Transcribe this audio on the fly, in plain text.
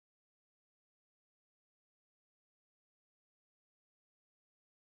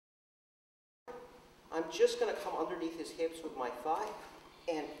I'm just going to come underneath his hips with my thigh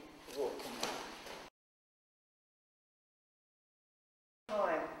and work him.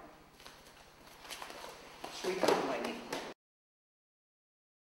 Time. Sweep with my knee.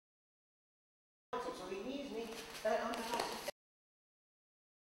 So he knees me, and I'm out.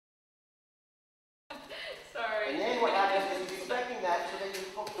 Sorry. And then what happens is he's expecting that, so then you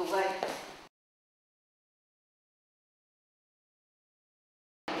hook the leg.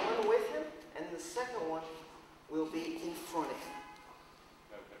 One with him, and the second one will be in front of him.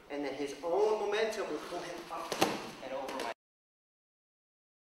 Okay. And then his own momentum will pull him up and over my.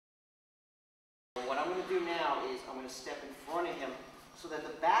 What I'm going to do now is I'm going to step in front of him so that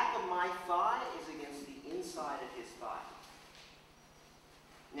the back of my thigh is against the inside of his thigh.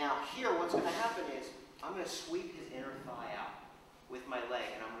 Now here what's going to happen is I'm going to sweep his inner thigh out with my leg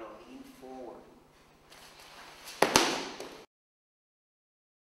and I'm going to lean forward.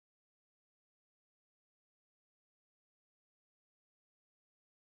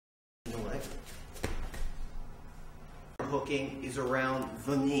 Hooking is around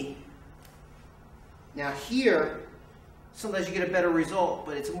the knee. Now here, sometimes you get a better result,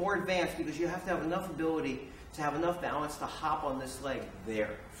 but it's more advanced because you have to have enough ability to have enough balance to hop on this leg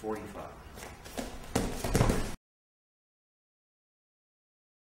there, 45.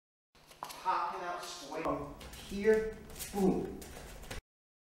 Hop him out, sway from here, boom.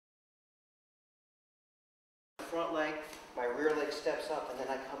 Front leg, my rear leg steps up, and then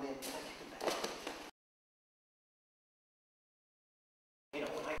I come in and I kick it back. You know,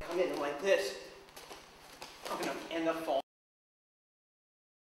 when I come in like this, I'm going to end up falling.